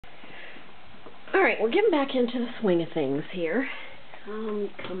Alright, we're getting back into the swing of things here.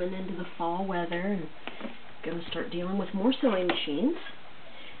 Coming into the fall weather and going to start dealing with more sewing machines.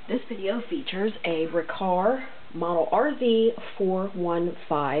 This video features a Riccar model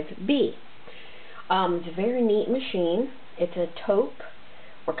RZ-415B. It's a very neat machine. It's a taupe,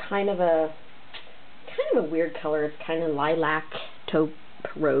 or kind of a weird color. It's kind of lilac taupe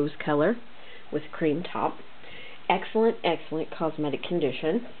rose color with cream top. Excellent cosmetic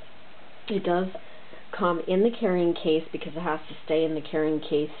condition. It does come in the carrying case because it has to stay in the carrying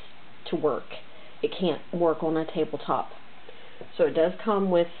case to work. It can't work on a tabletop. So it does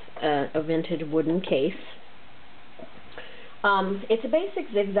come with a vintage wooden case. It's a basic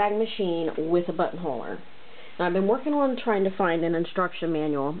zigzag machine with a buttonholer. Now, I've been working on trying to find an instruction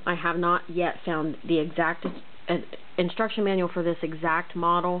manual. I have not yet found the exact instruction manual for this exact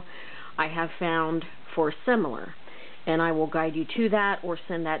model. I have found for similar, and I will guide you to that or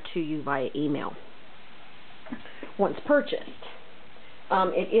send that to you via email. Once purchased,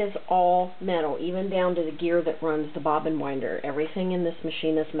 it is all metal, even down to the gear that runs the bobbin winder. Everything in this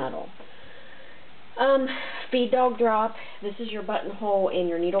machine is metal. Feed dog drop. This is your buttonhole and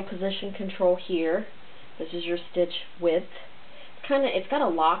your needle position control here. This is your stitch width. It's got a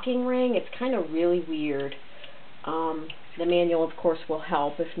locking ring. It's kind of really weird. The manual, of course, will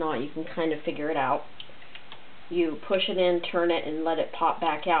help. If not, you can kind of figure it out. You push it in, turn it, and let it pop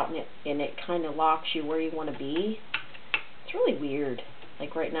back out, and it kind of locks you where you want to be. It's really weird.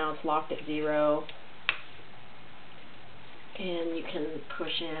 Like right now, it's locked at 0, and you can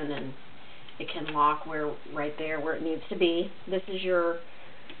push in, and it can lock right there where it needs to be. This is your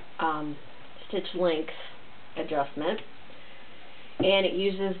stitch length adjustment, and it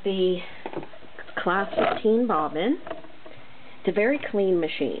uses the Class 15 bobbin. It's a very clean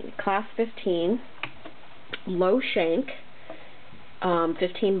machine. Class 15. Low shank,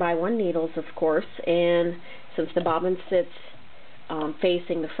 15 by 1 needles, of course, and since the bobbin sits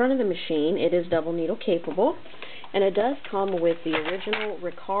facing the front of the machine, it is double needle capable, and it does come with the original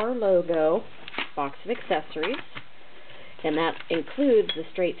Riccar logo box of accessories, and that includes the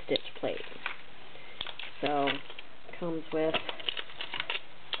straight stitch plate. So it comes with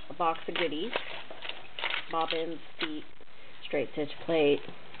a box of goodies: bobbins, feet, straight stitch plate.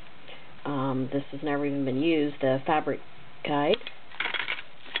 This has never even been used, the fabric guide.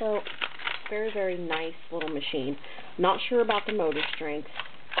 So, very nice little machine. Not sure about the motor strength,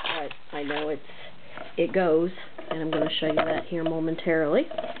 but I know it goes, and I'm going to show you that here momentarily.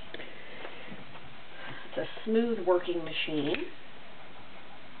 It's a smooth working machine.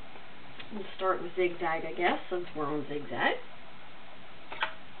 We'll start with Zigzag, I guess, since we're on Zigzag.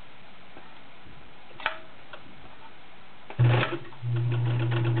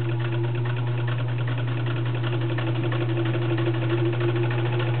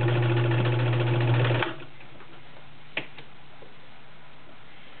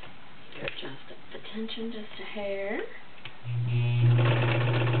 Attention just a hair.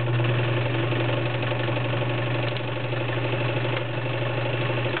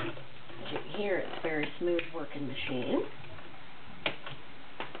 As you can hear, it's a very smooth working machine.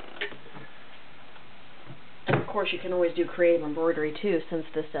 And of course, you can always do creative embroidery too, since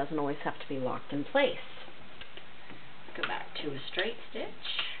this doesn't always have to be locked in place. Go back to a straight stitch.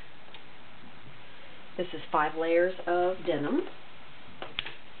 This is 5 layers of denim.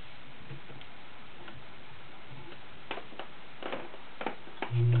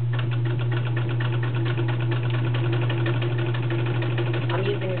 I'm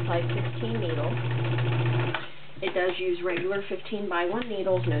using a size 16 needle. It does use regular 15 by 1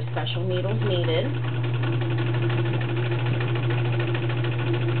 needles, no special needles needed.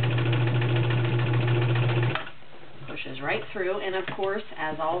 Pushes right through, and of course,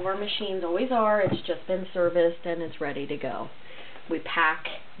 as all of our machines always are, it's just been serviced and it's ready to go. We pack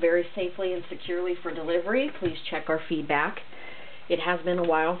very safely and securely for delivery. Please check our feedback. It has been a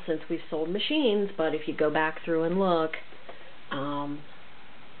while since we've sold machines, but if you go back through and look,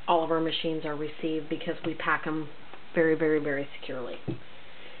 all of our machines are received because we pack them very securely.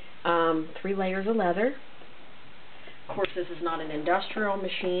 3 layers of leather. Of course, this is not an industrial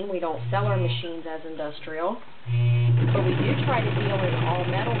machine. We don't sell our machines as industrial, but we do try to deal in all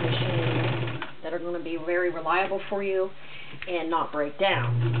metal machines that are going to be very reliable for you and not break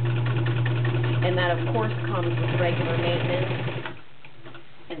down. And that, of course, comes with regular maintenance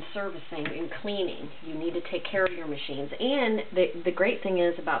and servicing and cleaning. You need to take care of your machines. And the great thing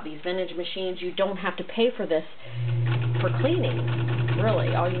is about these vintage machines, you don't have to pay for this for cleaning,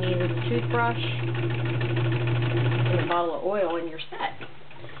 really. All you need is a toothbrush and a bottle of oil and you're set.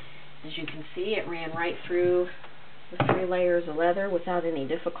 As you can see, it ran right through the 3 layers of leather without any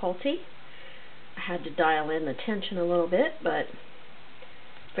difficulty. I had to dial in the tension a little bit, but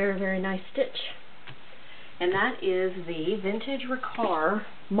very, very nice stitch. And that is the vintage Riccar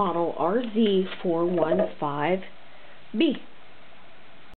model RZ-415B.